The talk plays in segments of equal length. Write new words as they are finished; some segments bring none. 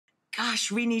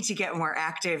Gosh, we need to get more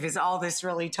active is all this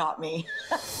really taught me.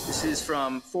 This is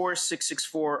from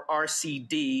 4664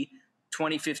 RCD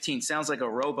 2015. Sounds like a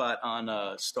robot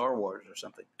on Star Wars or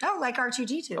something. Oh, like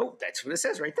R2-D2. Oh, that's what it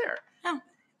says right there. Oh.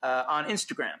 On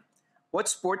Instagram. What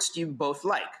sports do you both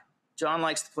like? John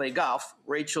likes to play golf.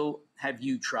 Rachel, have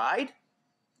you tried?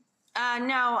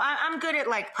 No, I'm good at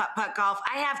like putt-putt golf.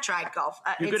 I have tried golf.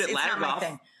 You're good at ladder golf? My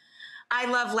thing. I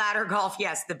love ladder golf.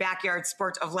 Yes, the backyard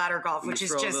sport of ladder golf, which is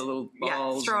just the little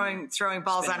balls throwing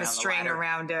balls on a string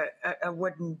around a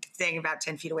wooden thing about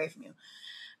 10 feet away from you.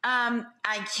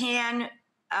 I can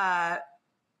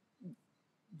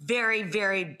very,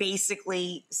 very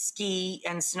basically ski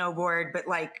and snowboard, but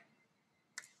like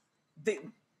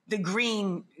the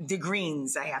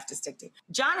greens I have to stick to.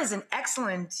 John is an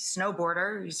excellent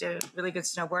snowboarder. He's a really good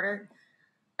snowboarder.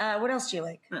 What else do you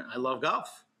like? I love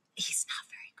golf. He's not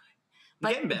very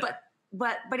Getting better.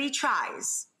 But he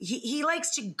tries. He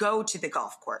likes to go to the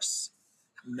golf course.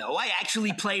 No, I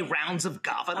actually play rounds of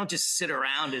golf. I don't just sit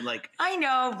around and like. I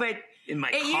know, but in my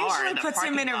it car, usually puts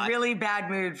him in a really bad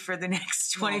mood for the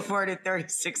next 24 to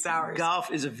 36 hours.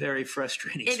 Golf is a very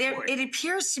frustrating sport. It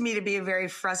appears to me to be a very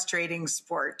frustrating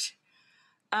sport.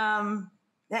 That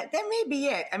may be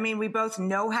it. I mean, we both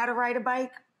know how to ride a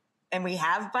bike, and we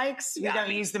have bikes. Yeah, we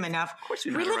don't use them enough. Of course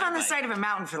we live on the side of a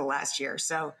mountain for the last year,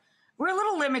 so we're a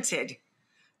little limited.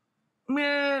 We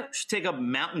should take up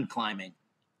mountain climbing.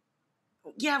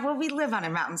 Yeah, well, we live on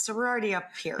a mountain, so we're already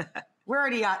up here. We're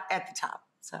already at the top.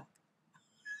 So,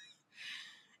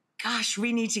 gosh,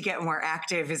 we need to get more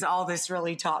active is all this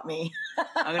really taught me.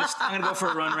 I'm gonna go for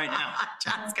a run right now.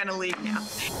 John's gonna leave now.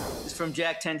 This is from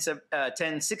Jack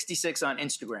 1066 on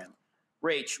Instagram.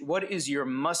 Rach, what is your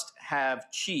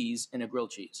must-have cheese in a grilled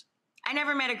cheese? I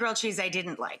never met a grilled cheese I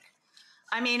didn't like.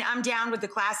 I mean, I'm down with the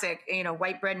classic,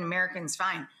 white bread and American's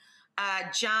fine.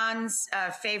 John's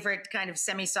favorite kind of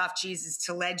semi-soft cheese is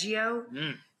Taleggio.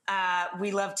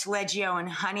 We love Taleggio and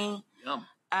honey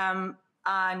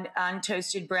on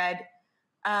toasted bread.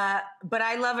 But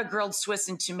I love a grilled Swiss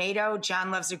and tomato. John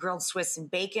loves a grilled Swiss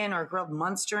and bacon or a grilled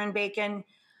Munster and bacon.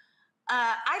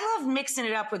 I love mixing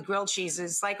it up with grilled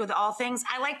cheeses. Like with all things,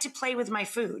 I like to play with my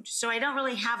food. So I don't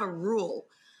really have a rule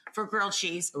for grilled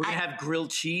cheese. We're going to have grilled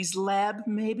cheese lab,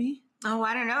 maybe? Oh,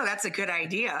 I don't know. That's a good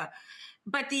idea.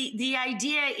 But the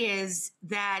idea is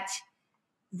that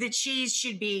the cheese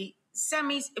should be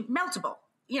meltable.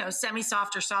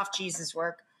 Semi-soft or soft cheeses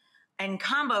work and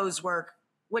combos work.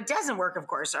 What doesn't work, of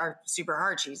course, are super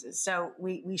hard cheeses. So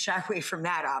we shy away from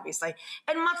that, obviously.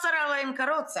 And mozzarella in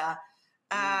carrozza,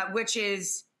 which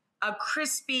is a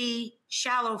crispy,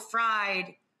 shallow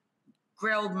fried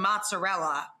grilled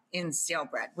mozzarella in stale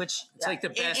bread, which it's like the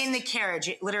best in the carriage.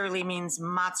 It literally means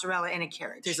mozzarella in a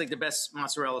carriage. Tastes like the best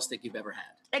mozzarella stick you've ever had.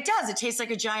 It does. It tastes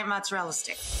like a giant mozzarella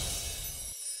stick.